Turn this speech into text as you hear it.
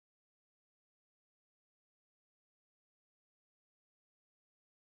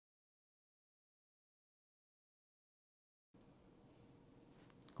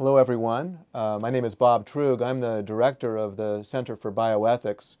Hello, everyone. My name is Bob Truog. I'm the director of the Center for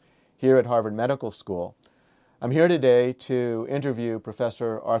Bioethics here at Harvard Medical School. I'm here today to interview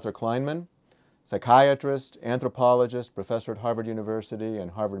Professor Arthur Kleinman, psychiatrist, anthropologist, professor at Harvard University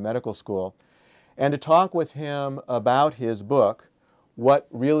and Harvard Medical School, and to talk with him about his book, What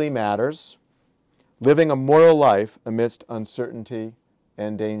Really Matters: Living a Moral Life Amidst Uncertainty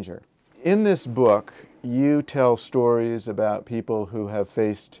and Danger. In this book, you tell stories about people who have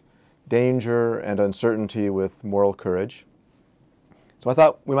faced danger and uncertainty with moral courage. So I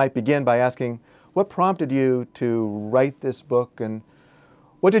thought we might begin by asking, what prompted you to write this book, and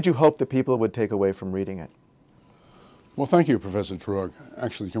what did you hope that people would take away from reading it? Well, thank you, Professor Truog.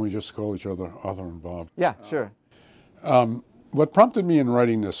 Actually, can we just call each other Arthur and Bob? Yeah, sure. What prompted me in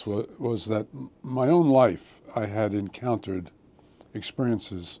writing this was that my own life, I had encountered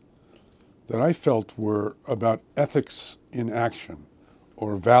experiences that I felt were about ethics in action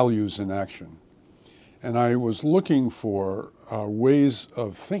or values in action. And I was looking for ways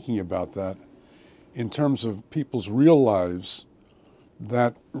of thinking about that in terms of people's real lives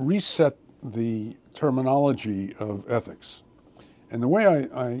that reset the terminology of ethics. And the way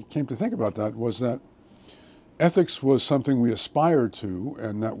I came to think about that was that ethics was something we aspired to,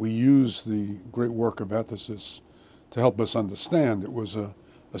 and that we use the great work of ethicists to help us understand. It was a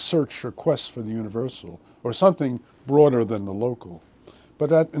search or quest for the universal, or something broader than the local. But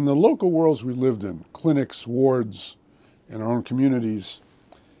that in the local worlds we lived in, clinics, wards, in our own communities,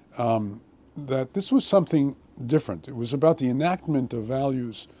 that this was something different. It was about the enactment of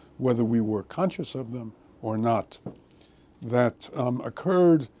values, whether we were conscious of them or not, that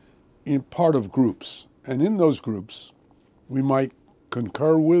occurred in part of groups. And in those groups, we might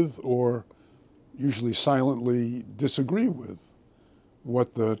concur with or usually silently disagree with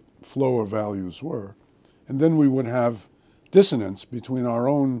what the flow of values were. And then we would have dissonance between our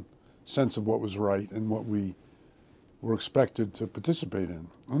own sense of what was right and what we were expected to participate in.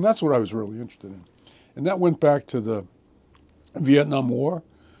 And that's what I was really interested in. And that went back to the Vietnam War,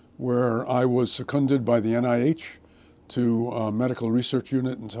 where I was seconded by the NIH to a medical research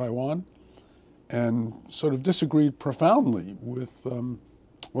unit in Taiwan, and sort of disagreed profoundly with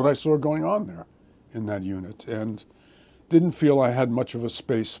what I saw going on there in that unit, and didn't feel I had much of a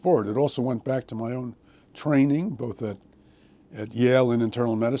space for it. It also went back to my own training, both at Yale in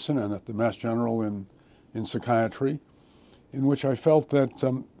internal medicine and at the Mass General in psychiatry, in which I felt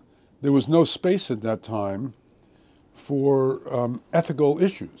that there was no space at that time for ethical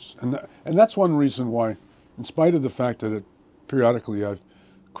issues. And that's one reason why, in spite of the fact that periodically I've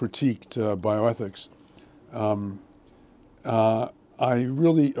critiqued bioethics, I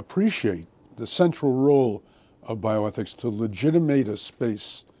really appreciate the central role of bioethics to legitimate a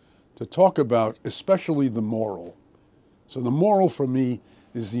space to talk about especially the moral. So the moral for me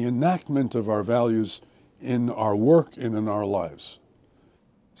is the enactment of our values in our work and in our lives.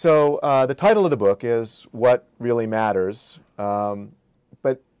 So the title of the book is What Really Matters,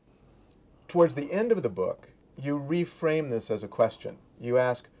 but towards the end of the book, you reframe this as a question. You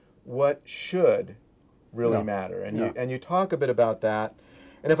ask, what should really matter? And you talk a bit about that.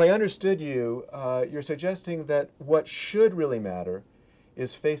 And if I understood you, you're suggesting that what should really matter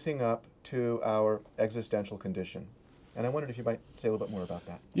is facing up to our existential condition. And I wondered if you might say a little bit more about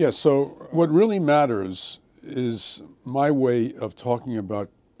that. Yeah, so what really matters is my way of talking about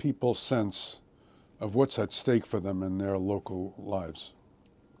people's sense of what's at stake for them in their local lives.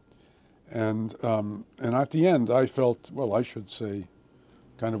 And at the end, I felt, well, I should say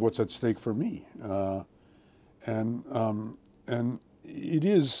kind of what's at stake for me. And it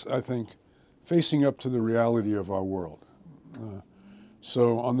is, I think, facing up to the reality of our world.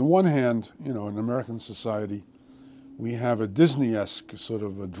 So on the one hand, in American society, we have a Disney-esque sort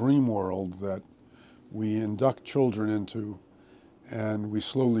of a dream world that we induct children into and we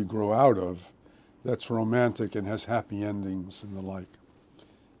slowly grow out of, that's romantic and has happy endings and the like.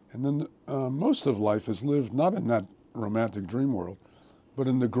 And then most of life is lived not in that romantic dream world, but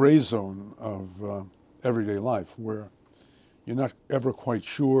in the gray zone of everyday life, where you're not ever quite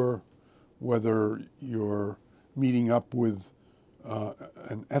sure whether you're meeting up with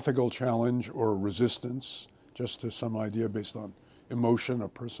an ethical challenge or resistance just to some idea based on emotion or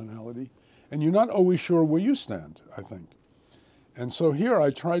personality. And you're not always sure where you stand, I think. And so here I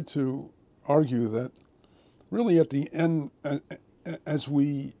tried to argue that really at the end, as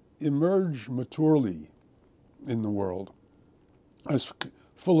we emerge maturely in the world, as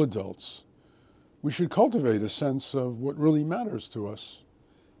full adults, we should cultivate a sense of what really matters to us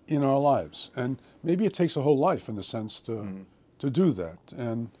in our lives. And maybe it takes a whole life, in a sense, to do that.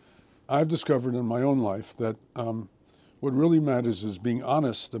 And I've discovered in my own life that What really matters is being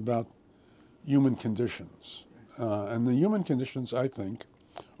honest about human conditions. And the human conditions, I think,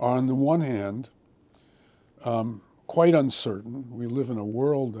 are on the one hand quite uncertain. We live in a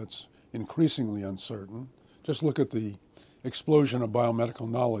world that's increasingly uncertain. Just look at the explosion of biomedical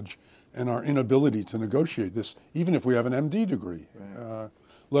knowledge and our inability to negotiate this, even if we have an MD degree,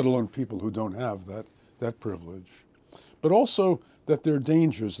 let alone people who don't have that privilege. But also that there are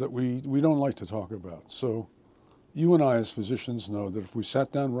dangers that we don't like to talk about. So you and I as physicians know that if we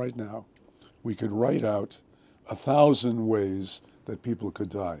sat down right now, we could write out 1,000 ways that people could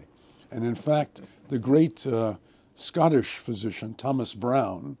die. And in fact, the great Scottish physician Thomas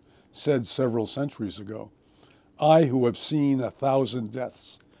Browne said several centuries ago, "I who have seen 1,000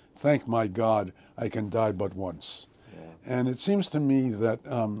 deaths, thank my God I can die but once." Yeah. And it seems to me that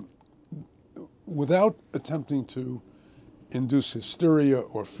without attempting to induce hysteria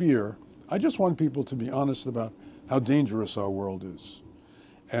or fear, I just want people to be honest about how dangerous our world is.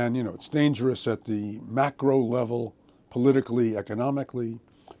 And it's dangerous at the macro level, politically, economically,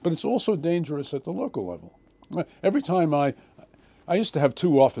 but it's also dangerous at the local level. Every time I used to have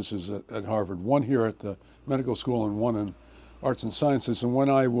two offices at Harvard, one here at the medical school and one in arts and sciences. And when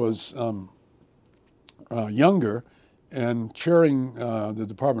I was younger and chairing the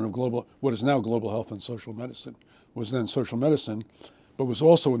Department of what is now Global Health and Social Medicine, was then social medicine, but was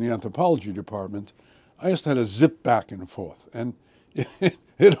also in the anthropology department, I used to have to zip back and forth. And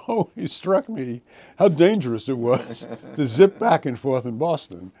it always struck me how dangerous it was to zip back and forth in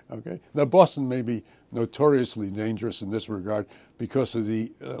Boston. Okay, now Boston may be notoriously dangerous in this regard because of the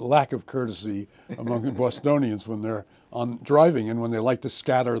lack of courtesy among Bostonians when they're driving and when they like to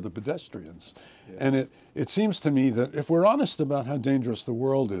scatter the pedestrians. Yeah. And it seems to me that if we're honest about how dangerous the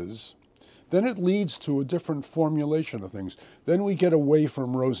world is, then it leads to a different formulation of things. Then we get away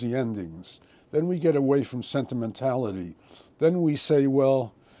from rosy endings. Then we get away from sentimentality. Then we say,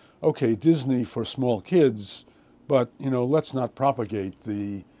 well, okay, Disney for small kids, but let's not propagate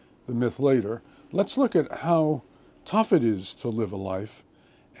the myth later. Let's look at how tough it is to live a life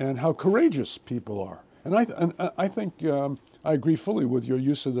and how courageous people are. And I think I agree fully with your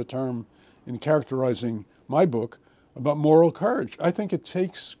use of the term in characterizing my book about moral courage. I think it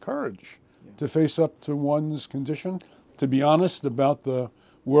takes courage to face up to one's condition, to be honest about the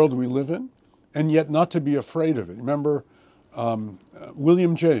world we live in, and yet not to be afraid of it. Remember,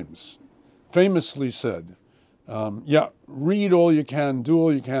 William James famously said, read all you can, do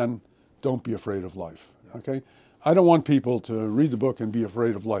all you can, don't be afraid of life, okay? I don't want people to read the book and be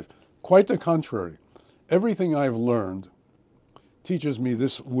afraid of life. Quite the contrary. Everything I've learned teaches me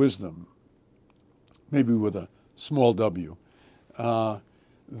this wisdom, maybe with a small w,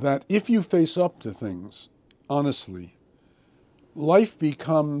 that if you face up to things honestly, life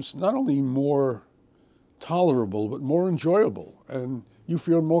becomes not only more tolerable, but more enjoyable, and you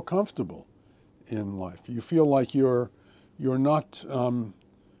feel more comfortable in life. You feel like you're not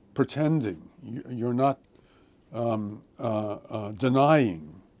pretending, you're not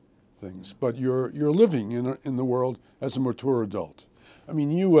denying things, but you're living in the world as a mature adult. I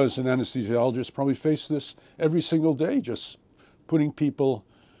mean, you as an anesthesiologist probably face this every single day, just putting people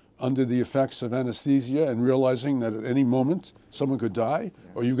under the effects of anesthesia and realizing that at any moment someone could die,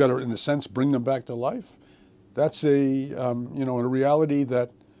 or you've got to, in a sense, bring them back to life. That's a reality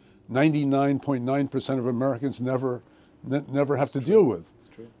that 99.9% of Americans never have to deal with. That's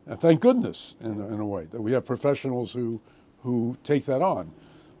true. Thank goodness, in a way, that we have professionals who take that on.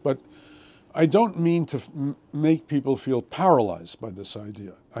 But I don't mean to make people feel paralyzed by this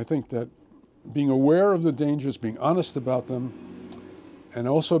idea. I think that being aware of the dangers, being honest about them, and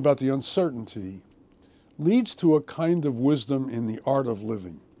also about the uncertainty, leads to a kind of wisdom in the art of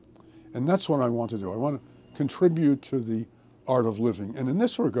living. And that's what I want to do. I want to contribute to the art of living. And in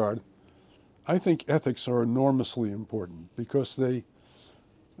this regard, I think ethics are enormously important because they,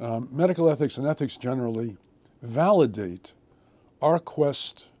 medical ethics and ethics generally, validate our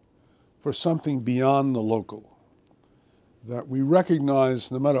quest for something beyond the local. That we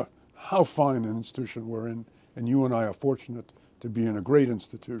recognize, no matter how fine an institution we're in, and you and I are fortunate to be in a great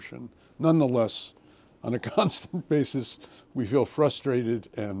institution, nonetheless, on a constant basis, we feel frustrated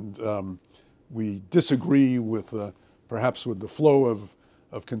and we disagree with, perhaps with the flow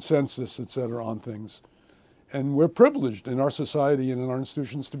of consensus, et cetera, on things. And we're privileged in our society and in our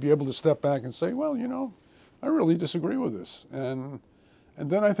institutions to be able to step back and say, well, I really disagree with this. And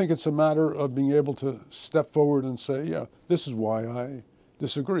then I think it's a matter of being able to step forward and say, yeah, this is why I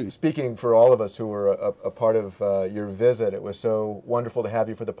disagree. Speaking for all of us who were a part of your visit, it was so wonderful to have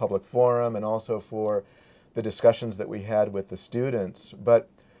you for the public forum and also for the discussions that we had with the students. But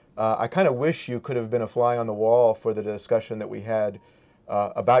I kind of wish you could have been a fly on the wall for the discussion that we had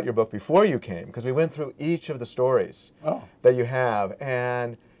about your book before you came, because we went through each of the stories that you have,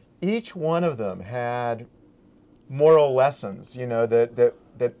 and each one of them had moral lessons, you know,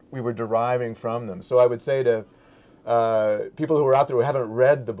 that we were deriving from them. So I would say to people who are out there who haven't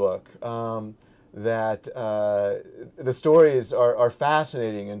read the book, that the stories are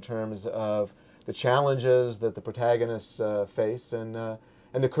fascinating in terms of the challenges that the protagonists face and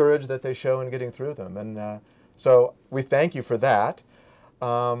the courage that they show in getting through them. And so we thank you for that.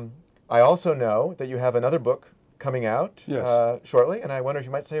 I also know that you have another book coming out shortly, and I wonder if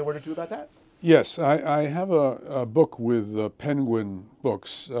you might say a word or two about that. Yes, I have a book with Penguin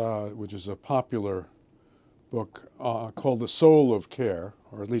Books, which is a popular book called The Soul of Care,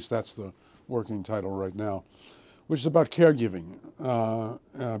 or at least that's the working title right now, which is about caregiving.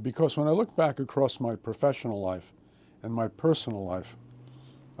 Because when I look back across my professional life and my personal life,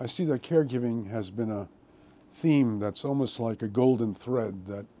 I see that caregiving has been a theme that's almost like a golden thread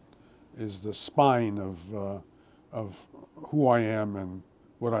that is the spine of who I am and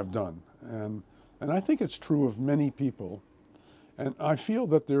what I've done. And I think it's true of many people. And I feel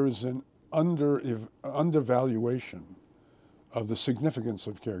that there is an undervaluation of the significance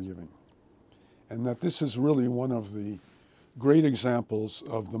of caregiving. And that this is really one of the great examples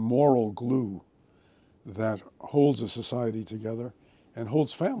of the moral glue that holds a society together and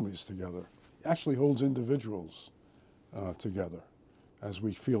holds families together, actually holds individuals together as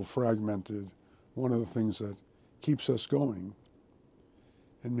we feel fragmented. One of the things that keeps us going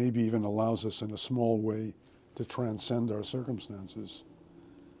and maybe even allows us in a small way to transcend our circumstances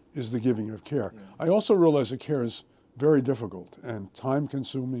is the giving of care. Yeah. I also realize that care is very difficult and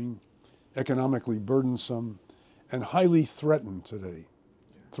time-consuming, economically burdensome, and highly threatened today.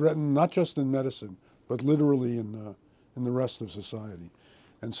 Threatened not just in medicine, but literally in the rest of society.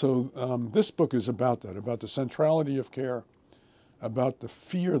 And so this book is about that, about the centrality of care, about the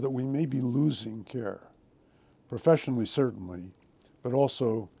fear that we may be losing care, professionally certainly, but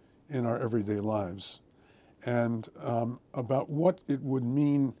also in our everyday lives, and about what it would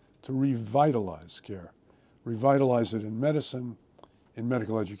mean to revitalize care, revitalize it in medicine, in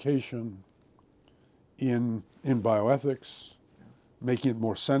medical education, in bioethics, making it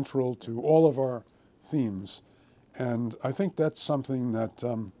more central to all of our themes. And I think that's something that,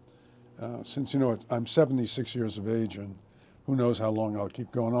 since, you know, I'm 76 years of age and who knows how long I'll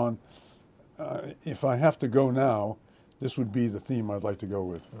keep going on, if I have to go now, this would be the theme I'd like to go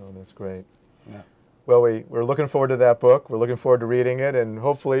with. Oh, that's great. Yeah. Well, we're looking forward to that book. We're looking forward to reading it, and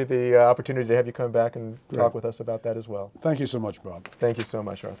hopefully the opportunity to have you come back and talk with us about that as well. Thank you so much, Bob. Thank you so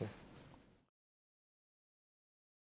much, Arthur.